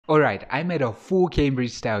Alright, I made a full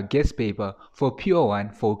Cambridge style guest paper for Pure 1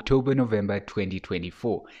 for October-November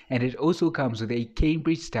 2024, and it also comes with a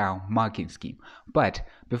Cambridge style marking scheme. But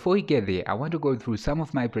before we get there, I want to go through some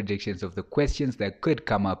of my predictions of the questions that could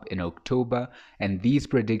come up in October, and these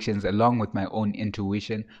predictions along with my own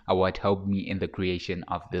intuition are what helped me in the creation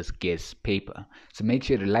of this guest paper. So make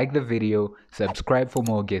sure to like the video, subscribe for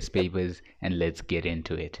more guest papers, and let's get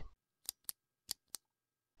into it.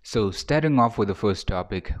 So starting off with the first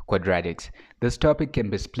topic, quadratics. This topic can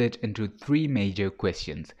be split into three major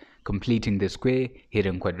questions: completing the square,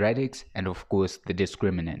 hidden quadratics, and of course the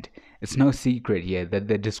discriminant. It's no secret here that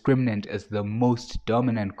the discriminant is the most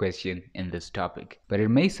dominant question in this topic, but it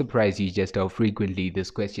may surprise you just how frequently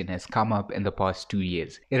this question has come up in the past 2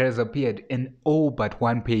 years. It has appeared in all but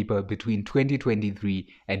one paper between 2023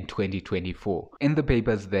 and 2024. In the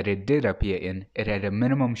papers that it did appear in, it had a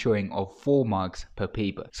minimum showing of 4 marks per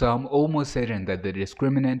paper, so I'm almost certain that the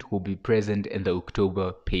discriminant will be present in the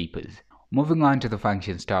October papers. Moving on to the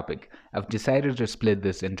functions topic, I've decided to split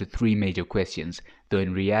this into 3 major questions, though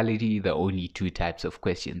in reality there are only 2 types of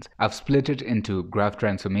questions. I've split it into graph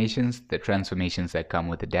transformations, the transformations that come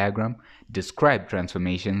with a diagram, describe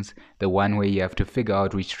transformations, the one where you have to figure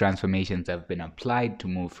out which transformations have been applied to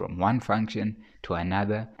move from one function to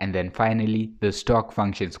another, and then finally the stock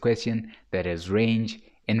functions question, that is range,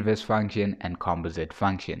 inverse function, and composite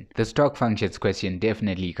function. The stock functions question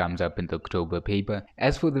definitely comes up in the October paper.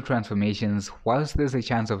 As for the transformations, whilst there's a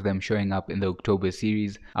chance of them showing up in the October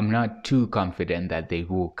series, I'm not too confident that they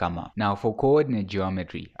will come up. Now for coordinate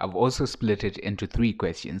geometry, I've also split it into 3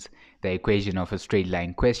 questions: the equation of a straight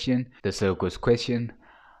line question, the circles question.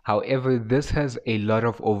 However, this has a lot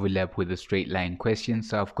of overlap with the straight line question,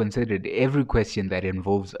 so I've considered every question that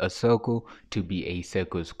involves a circle to be a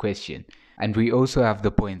circles question. And we also have the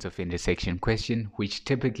points of intersection question, which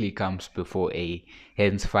typically comes before A,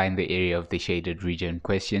 hence find the area of the shaded region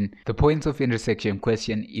question. The points of intersection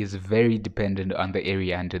question is very dependent on the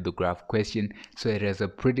area under the graph question, so it has a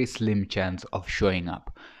pretty slim chance of showing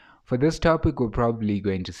up. For this topic, we're probably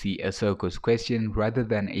going to see a circles question rather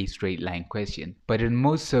than a straight line question. But in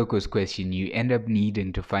most circles question, you end up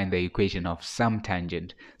needing to find the equation of some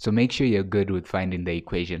tangent, so make sure you're good with finding the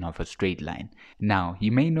equation of a straight line. Now,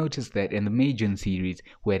 you may notice that in the May June series,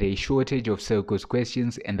 we had a shortage of circles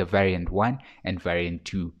questions in the variant 1 and variant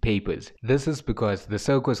 2 papers. This is because the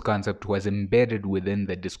circles concept was embedded within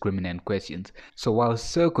the discriminant questions, so while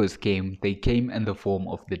circles came, they came in the form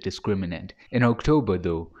of the discriminant. In October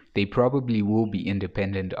though, they probably will be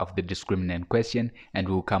independent of the discriminant question and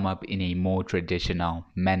will come up in a more traditional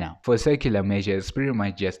manner. For circular measure, it's pretty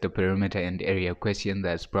much just a perimeter and area question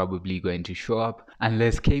that's probably going to show up,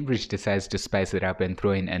 unless Cambridge decides to spice it up and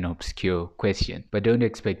throw in an obscure question. But don't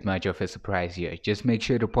expect much of a surprise here. Just make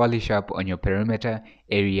sure to polish up on your perimeter,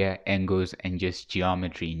 area, angles, and just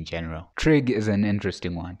geometry in general. Trig is an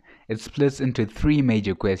interesting one. It splits into 3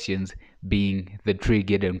 major questions, being the trig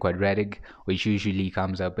hidden quadratic, which usually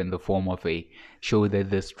comes up in the form of a show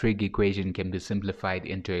that this trig equation can be simplified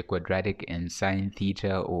into a quadratic in sine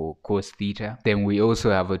theta or cos theta. Then we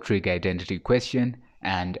also have a trig identity question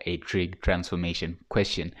and a trig transformation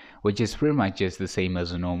question, which is pretty much just the same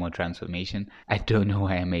as a normal transformation. I don't know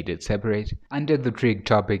why I made it separate. Under the trig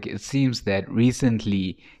topic, it seems that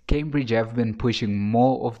recently Cambridge have been pushing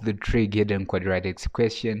more of the trig hidden quadratics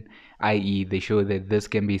question, i.e. they show that this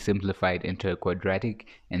can be simplified into a quadratic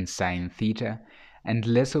in sine theta, and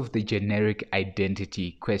less of the generic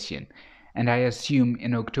identity question. And I assume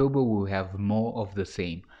in October we'll have more of the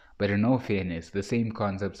same. But in all fairness, the same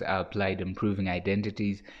concepts are applied in proving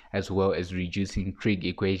identities as well as reducing trig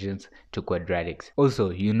equations to quadratics.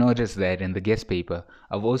 Also, you notice that in the guest paper,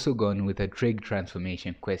 I've also gone with a trig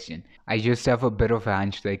transformation question. I just have a bit of a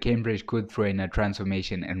hunch that Cambridge could throw in a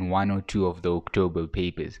transformation in 1 or 2 of the October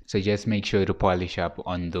papers, so just make sure to polish up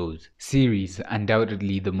on those. Series,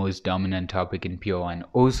 undoubtedly the most dominant topic in Pure 1,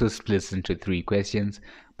 also splits into 3 questions: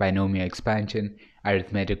 binomial expansion,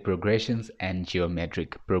 arithmetic progressions, and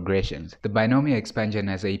geometric progressions. The binomial expansion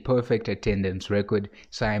has a perfect attendance record,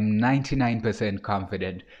 so I'm 99%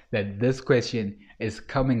 confident that this question is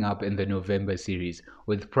coming up in the November series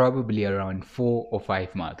with probably around 4 or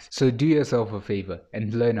 5 marks. So do yourself a favor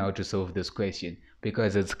and learn how to solve this question,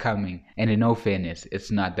 because it's coming, and in all fairness,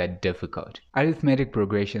 it's not that difficult. Arithmetic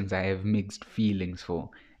progressions I have mixed feelings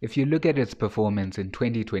for. If you look at its performance in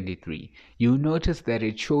 2023, you'll notice that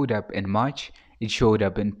it showed up in March, it showed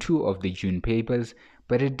up in 2 of the June papers,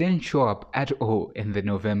 but it didn't show up at all in the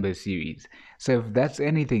November series. So if that's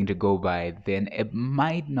anything to go by, then it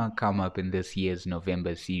might not come up in this year's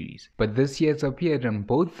November series. But this year's appeared in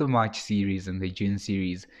both the March series and the June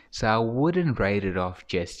series, so I wouldn't write it off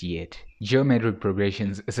just yet. Geometric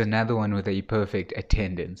progressions is another one with a perfect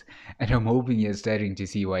attendance, and I'm hoping you're starting to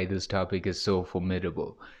see why this topic is so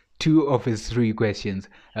formidable. 2 of his 3 questions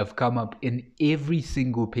have come up in every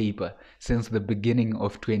single paper since the beginning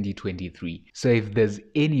of 2023. So if there's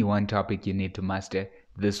any one topic you need to master,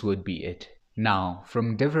 this would be it. Now,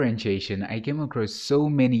 from differentiation, I came across so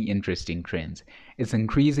many interesting trends. Its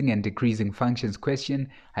increasing and decreasing functions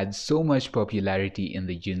question had so much popularity in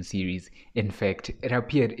the June series. In fact, it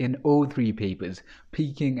appeared in all 3 papers,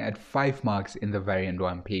 peaking at 5 marks in the variant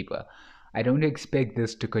 1 paper. I don't expect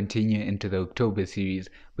this to continue into the October series,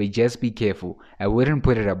 but just be careful. I wouldn't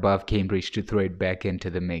put it above Cambridge to throw it back into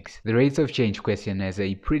the mix. The rates of change question has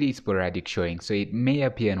a pretty sporadic showing, so it may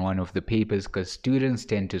appear in one of the papers because students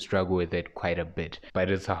tend to struggle with it quite a bit, but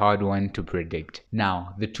it's a hard one to predict.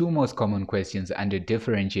 Now, the 2 most common questions under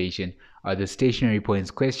differentiation are the stationary points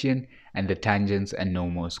question and the tangents and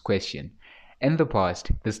normals question. In the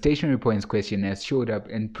past, the stationary points question has showed up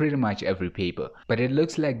in pretty much every paper, but it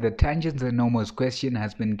looks like the tangents and normals question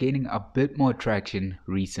has been gaining a bit more traction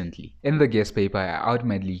recently. In the guest paper, I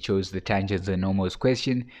ultimately chose the tangents and normals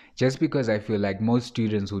question just because I feel like most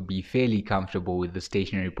students would be fairly comfortable with the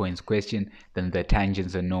stationary points question than the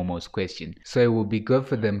tangents and normals question. So it would be good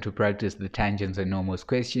for them to practice the tangents and normals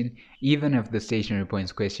question. Even if the stationary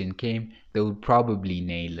points question came, they would probably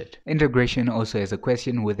nail it. Integration also has a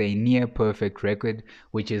question with a near perfect record,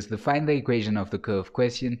 which is the find the equation of the curve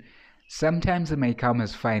question. Sometimes it may come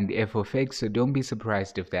as find f of x, so don't be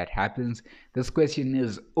surprised if that happens. This question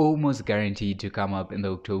is almost guaranteed to come up in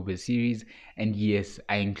the October series, and yes,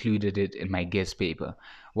 I included it in my guest paper.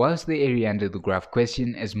 Whilst the area under the graph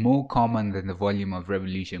question is more common than the volume of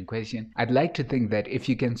revolution question, I'd like to think that if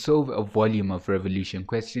you can solve a volume of revolution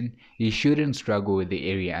question, you shouldn't struggle with the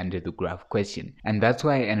area under the graph question. And that's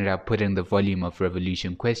why I ended up putting the volume of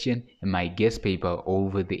revolution question in my guest paper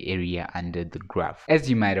over the area under the graph. As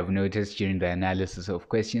you might have noticed during the analysis of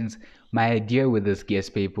questions, my idea with this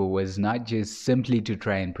guest paper was not just simply to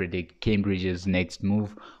try and predict Cambridge's next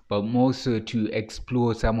move, but more so to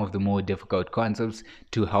explore some of the more difficult concepts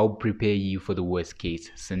to help prepare you for the worst case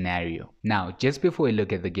scenario. Now, just before I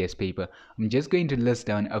look at the guest paper, I'm just going to list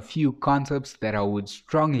down a few concepts that I would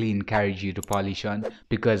strongly encourage you to polish on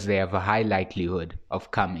because they have a high likelihood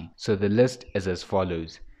of coming. So the list is as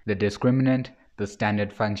follows: the discriminant, the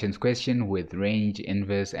standard functions question with range,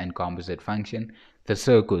 inverse, and composite function, the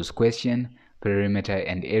circles question, perimeter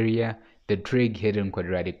and area, the trig hidden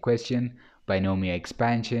quadratic question, binomial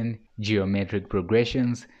expansion, geometric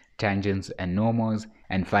progressions, tangents and normals,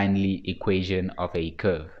 and finally equation of a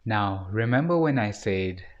curve. Now, remember when I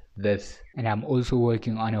said this, and I'm also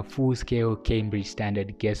working on a full-scale Cambridge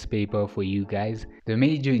standard guest paper for you guys. The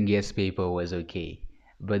May June guest paper was okay,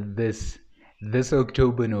 but this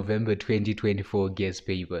October-November 2024 guest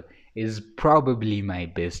paper is probably my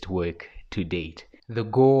best work to date. The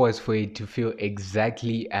goal was for it to feel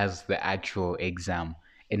exactly as the actual exam.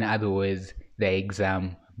 In other words, the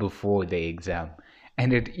exam before the exam.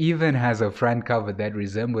 And it even has a front cover that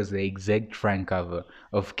resembles the exact front cover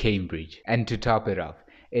of Cambridge. And to top it off,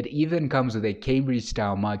 it even comes with a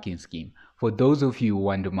Cambridge-style marking scheme for those of you who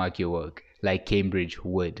want to mark your work, like Cambridge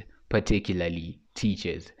would, particularly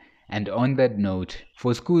teachers. And on that note,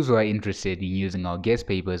 for schools who are interested in using our guest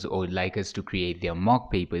papers or would like us to create their mock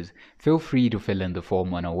papers, feel free to fill in the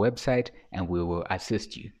form on our website and we will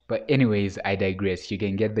assist you. But anyways, I digress. You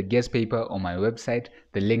can get the guest paper on my website.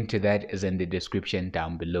 The link to that is in the description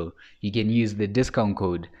down below. You can use the discount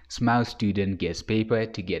code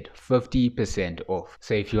SMILESTUDENTGuestPaper to get 50% off.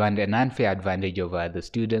 So if you want an unfair advantage over other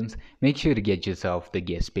students, make sure to get yourself the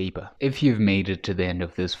guest paper. If you've made it to the end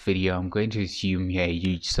of this video, I'm going to assume you're a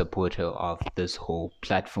huge supporter of this whole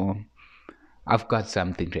platform. I've got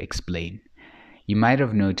something to explain. You might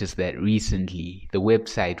have noticed that recently, the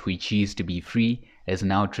website which used to be free has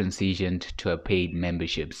now transitioned to a paid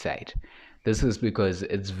membership site. This is because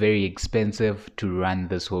it's very expensive to run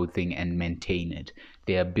this whole thing and maintain it.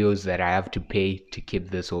 There are bills that I have to pay to keep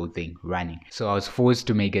this whole thing running. So I was forced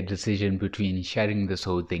to make a decision between shutting this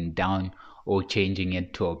whole thing down or changing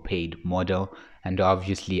it to a paid model. and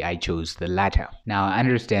obviously I chose the latter. Now I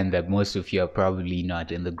understand that most of you are probably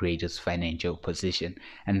not in the greatest financial position,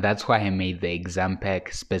 and that's why I made the exam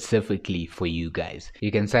pack specifically for you guys.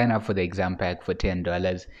 You can sign up for the exam pack for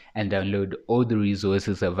 $10 and download all the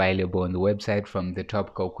resources available on the website, from the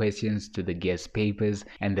topical questions to the guest papers,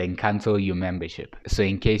 and then cancel your membership. So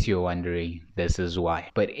in case you're wondering, this is why.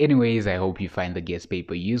 But anyways, I hope you find the guest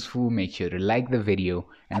paper useful. Make sure to like the video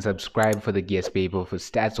and subscribe for the guest paper for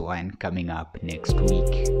Stats 1 coming up next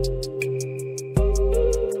week.